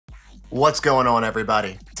What's going on,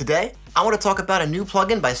 everybody? Today, I want to talk about a new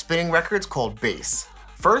plugin by Spinnin Records called Bass.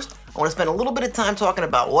 First, I want to spend a little bit of time talking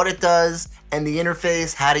about what it does and the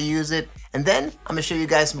interface, how to use it, and then I'm going to show you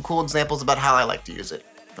guys some cool examples about how I like to use it.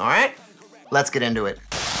 All right? Let's get into it.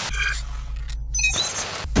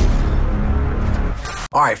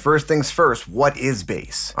 All right, first things first, what is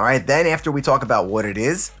Bass? All right, then after we talk about what it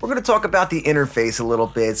is, we're gonna talk about the interface a little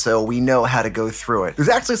bit so we know how to go through it. There's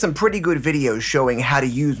actually some pretty good videos showing how to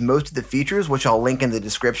use most of the features, which I'll link in the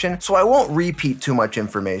description, so I won't repeat too much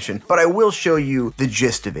information, but I will show you the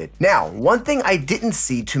gist of it. Now, one thing I didn't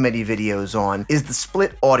see too many videos on is the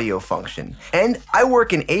split audio function. And I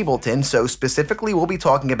work in Ableton, so specifically we'll be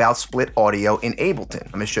talking about split audio in Ableton.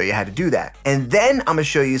 I'm gonna show you how to do that. And then I'm gonna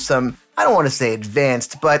show you some, I don't want to say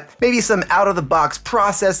advanced, but maybe some out-of-the-box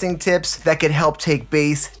processing tips that could help take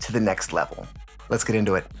bass to the next level. Let's get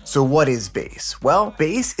into it. So what is bass? Well,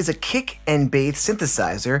 bass is a kick and bass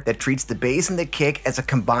synthesizer that treats the bass and the kick as a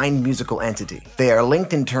combined musical entity. They are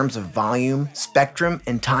linked in terms of volume, spectrum,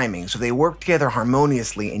 and timing, so they work together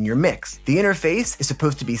harmoniously in your mix. The interface is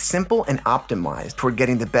supposed to be simple and optimized toward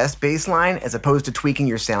getting the best bass line as opposed to tweaking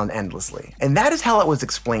your sound endlessly. And that is how it was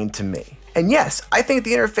explained to me. And yes, I think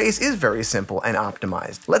the interface is very simple and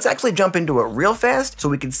optimized. Let's actually jump into it real fast so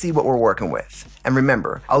we can see what we're working with. And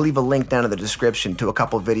remember, I'll leave a link down in the description to a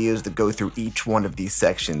couple videos that go through each one of these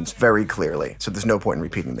sections very clearly, so there's no point in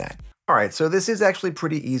repeating that. All right, so this is actually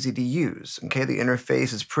pretty easy to use, okay? The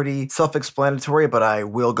interface is pretty self-explanatory, but I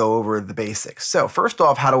will go over the basics. So first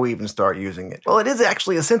off, how do we even start using it? Well, it is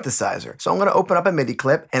actually a synthesizer. So I'm gonna open up a MIDI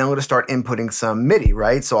clip and I'm gonna start inputting some MIDI,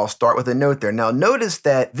 right? So I'll start with a note there. Now notice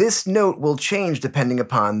that this note will change depending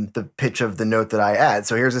upon the pitch of the note that I add.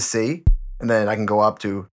 So here's a C, and then I can go up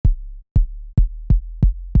to.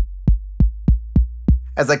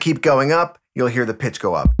 As I keep going up, you'll hear the pitch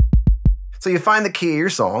go up. So you find the key of your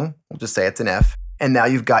song, we'll just say it's an F, and now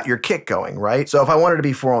you've got your kick going, right? So if I wanted to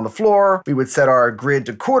be 4 on the floor, we would set our grid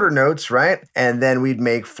to quarter notes, right? And then we'd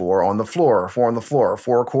make 4 on the floor, 4 on the floor,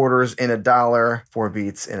 4 quarters in a dollar, 4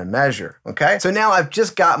 beats in a measure, okay? So now I've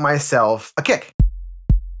just got myself a kick.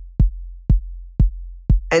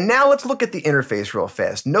 And now let's look at the interface real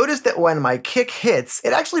fast. Notice that when my kick hits,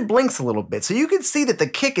 it actually blinks a little bit. So you can see that the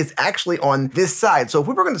kick is actually on this side. So if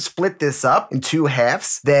we were gonna split this up in 2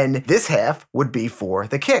 halves, then this half would be for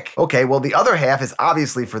the kick. Okay, well the other half is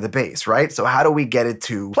obviously for the bass, right? So how do we get it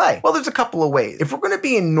to play? Well, there's a couple of ways. If we're gonna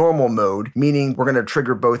be in normal mode, meaning we're gonna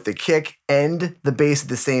trigger both the kick and the bass at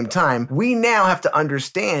the same time, we now have to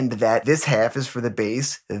understand that this half is for the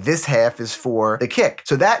bass, this half is for the kick.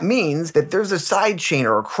 So that means that there's a side chain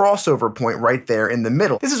or a crossover point right there in the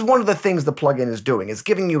middle. This is one of the things the plugin is doing. It's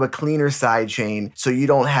giving you a cleaner side chain so you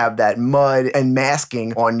don't have that mud and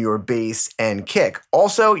masking on your bass and kick.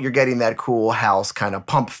 Also, you're getting that cool house kind of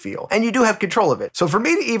pump feel, and you do have control of it. So for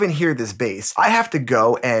me to even hear this bass, I have to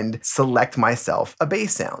go and select myself a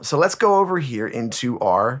bass sound. So let's go over here into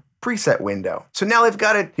our preset window. So now they've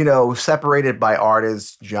got it, separated by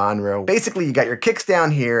artist, genre. Basically, you got your kicks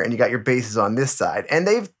down here and you got your basses on this side, and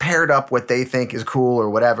they've paired up what they think is cool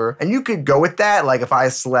or whatever. And you could go with that. Like if I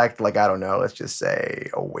select, I don't know, let's just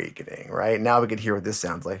say Awakening, right? Now we could hear what this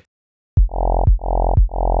sounds like.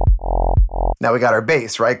 Now we got our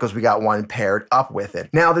bass, right? Because we got one paired up with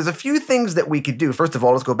it. Now there's a few things that we could do. First of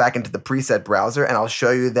all, let's go back into the preset browser and I'll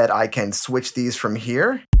show you that I can switch these from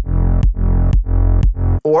here.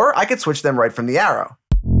 Or I could switch them right from the arrow.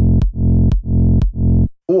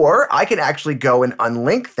 Or I can actually go and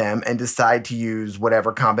unlink them and decide to use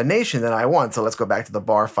whatever combination that I want. So let's go back to the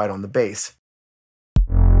bar fight on the bass.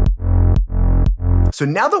 So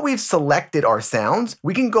now that we've selected our sounds,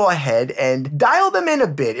 we can go ahead and dial them in a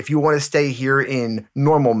bit if you want to stay here in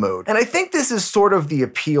normal mode. And I think this is sort of the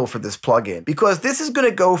appeal for this plugin, because this is going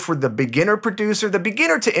to go for the beginner producer, the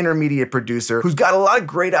beginner to intermediate producer who's got a lot of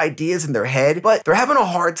great ideas in their head, but they're having a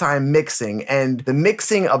hard time mixing, and the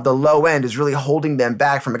mixing of the low end is really holding them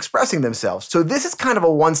back from expressing themselves. So this is kind of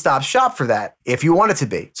a one-stop shop for that, if you want it to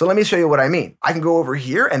be. So let me show you what I mean. I can go over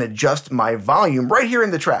here and adjust my volume right here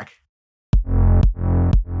in the track.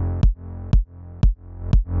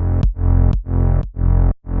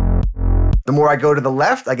 The more I go to the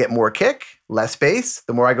left, I get more kick, less bass.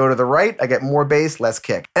 The more I go to the right, I get more bass, less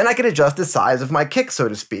kick. And I can adjust the size of my kick, so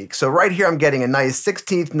to speak. So right here, I'm getting a nice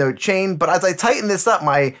 16th note chain, but as I tighten this up,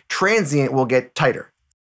 my transient will get tighter.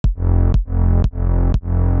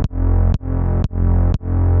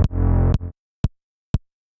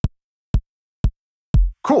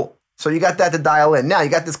 Cool. So you got that to dial in. Now you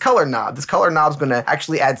got this color knob. This color knob is going to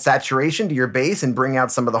actually add saturation to your bass and bring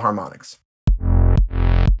out some of the harmonics.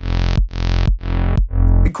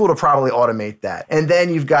 be cool to probably automate that. And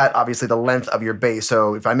then you've got obviously the length of your bass.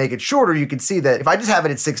 So if I make it shorter, you can see that if I just have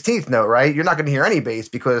it at 16th note, right, you're not going to hear any bass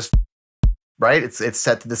because, right, it's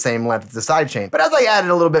set to the same length as the sidechain. But as I add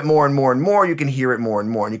it a little bit more and more and more, you can hear it more and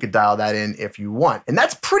more, and you can dial that in if you want. And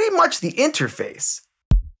that's pretty much the interface.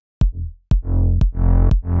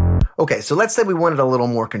 Okay, so let's say we wanted a little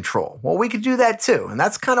more control. Well, we could do that too, and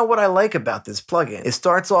that's kind of what I like about this plugin. It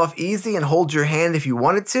starts off easy and holds your hand if you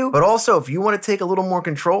wanted to, but also if you want to take a little more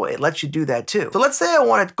control, it lets you do that too. So let's say I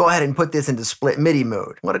want to go ahead and put this into split MIDI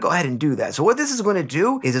mode. I'm going to go ahead and do that. So what this is going to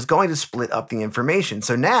do is it's going to split up the information.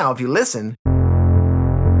 So now if you listen,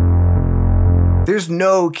 there's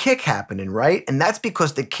no kick happening, right? And that's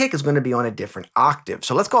because the kick is going to be on a different octave.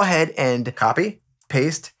 So let's go ahead and copy,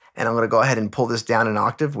 paste, and I'm going to go ahead and pull this down an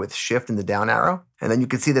octave with shift and the down arrow. And then you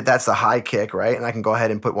can see that that's the high kick, right? And I can go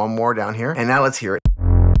ahead and put one more down here. And now let's hear it.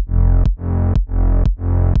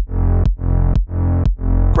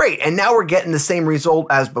 Great, and now we're getting the same result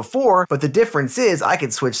as before, but the difference is I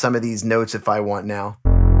can switch some of these notes if I want now.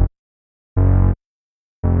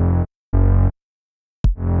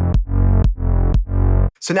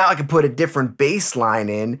 So now I can put a different bass line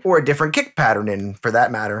in, or a different kick pattern in, for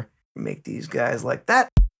that matter. Make these guys like that.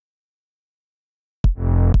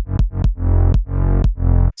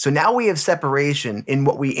 So now we have separation in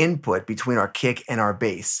what we input between our kick and our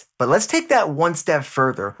bass. But let's take that one step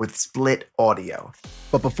further with split audio.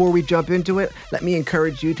 But before we jump into it, let me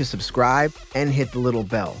encourage you to subscribe and hit the little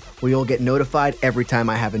bell, where you'll get notified every time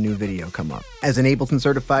I have a new video come up. As an Ableton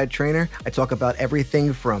certified trainer, I talk about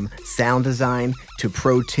everything from sound design to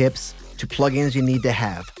pro tips to plugins you need to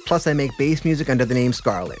have. Plus I make bass music under the name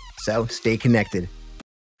Scarlett, so stay connected.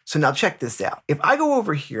 So now check this out. If I go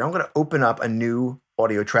over here, I'm gonna open up a new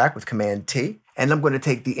audio track with Command T, and I'm going to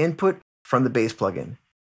take the input from the bass plugin.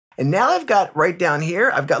 And now I've got right down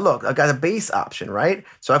here, I've got a bass option, right?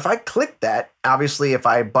 So if I click that, obviously if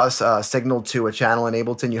I bus a signal to a channel in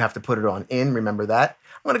Ableton, you have to put it on in, remember that.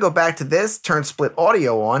 I'm going to go back to this, turn split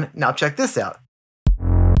audio on. Now check this out.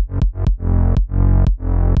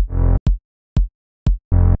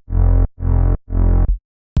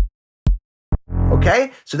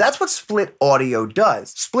 Okay, so that's what split audio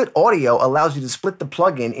does. Split audio allows you to split the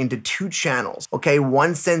plugin into two channels. Okay,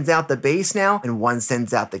 one sends out the bass now and one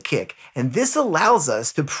sends out the kick. And this allows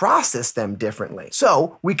us to process them differently.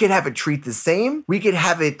 So we could have it treat the same, we could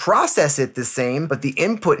have it process it the same, but the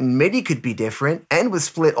input in MIDI could be different. And with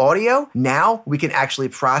split audio, now we can actually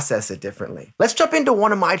process it differently. Let's jump into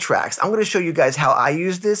one of my tracks. I'm gonna show you guys how I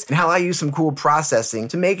use this and how I use some cool processing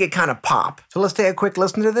to make it kind of pop. So let's take a quick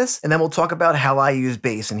listen to this and then we'll talk about how I use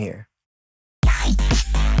bass in here.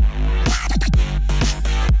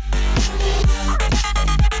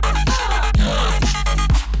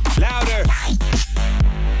 Louder.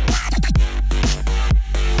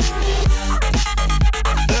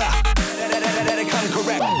 Let it come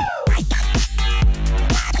correct.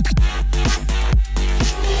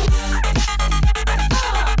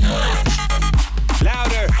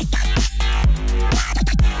 Louder.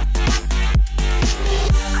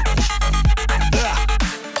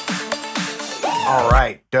 All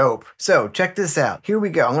right, dope. So check this out. Here we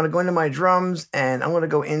go. I'm gonna go into my drums and I'm gonna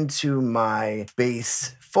go into my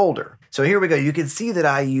bass folder. So here we go. You can see that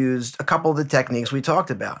I used a couple of the techniques we talked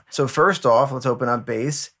about. So first off, let's open up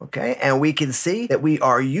bass, okay? And we can see that we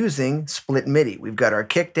are using split MIDI. We've got our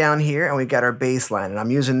kick down here and we've got our bass line, and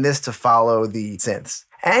I'm using this to follow the synths.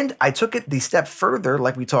 And I took it the step further,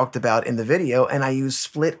 like we talked about in the video, and I used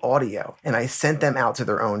split audio, and I sent them out to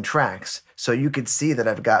their own tracks. So you could see that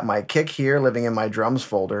I've got my kick here living in my drums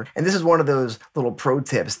folder. And this is one of those little pro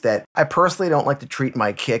tips that I personally don't like to treat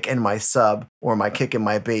my kick and my sub or my kick and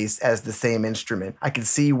my bass as the same instrument. I can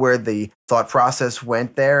see where the thought process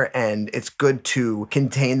went there, and it's good to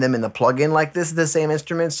contain them in the plugin like this is the same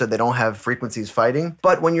instrument so they don't have frequencies fighting.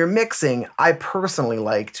 But when you're mixing, I personally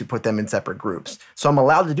like to put them in separate groups. So I'm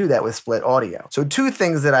allowed to do that with split audio. So two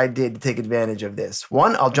things that I did to take advantage of this.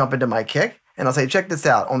 One, I'll jump into my kick and I'll say, check this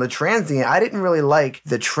out. On the transient, I didn't really like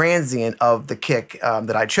the transient of the kick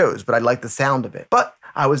that I chose, but I liked the sound of it. But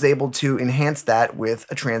I was able to enhance that with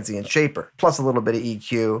a transient shaper, plus a little bit of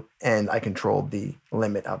EQ, and I controlled the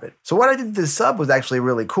limit of it. So what I did to the sub was actually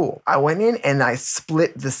really cool. I went in and I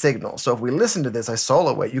split the signal. So if we listen to this, I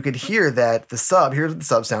solo it, you could hear that the sub, here's what the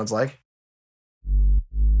sub sounds like.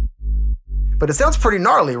 But it sounds pretty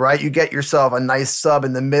gnarly, right? You get yourself a nice sub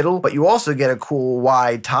in the middle, but you also get a cool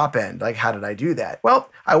wide top end. Like, how did I do that? Well,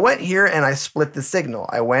 I went here and I split the signal.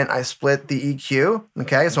 I split the EQ,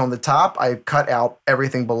 okay? So on the top, I cut out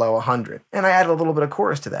everything below 100. And I added a little bit of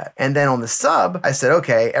chorus to that. And then on the sub, I said,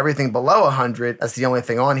 okay, everything below 100, that's the only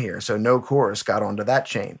thing on here. So no chorus got onto that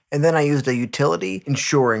chain. And then I used a utility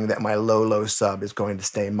ensuring that my low sub is going to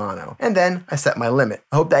stay mono. And then I set my limit.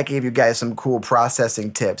 I hope that gave you guys some cool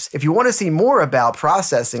processing tips. If you want to see more about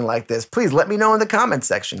processing like this, please let me know in the comments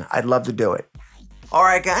section. I'd love to do it. All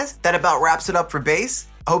right, guys, that about wraps it up for bass.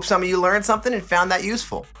 I hope some of you learned something and found that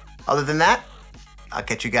useful. Other than that, I'll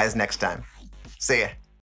catch you guys next time. See ya.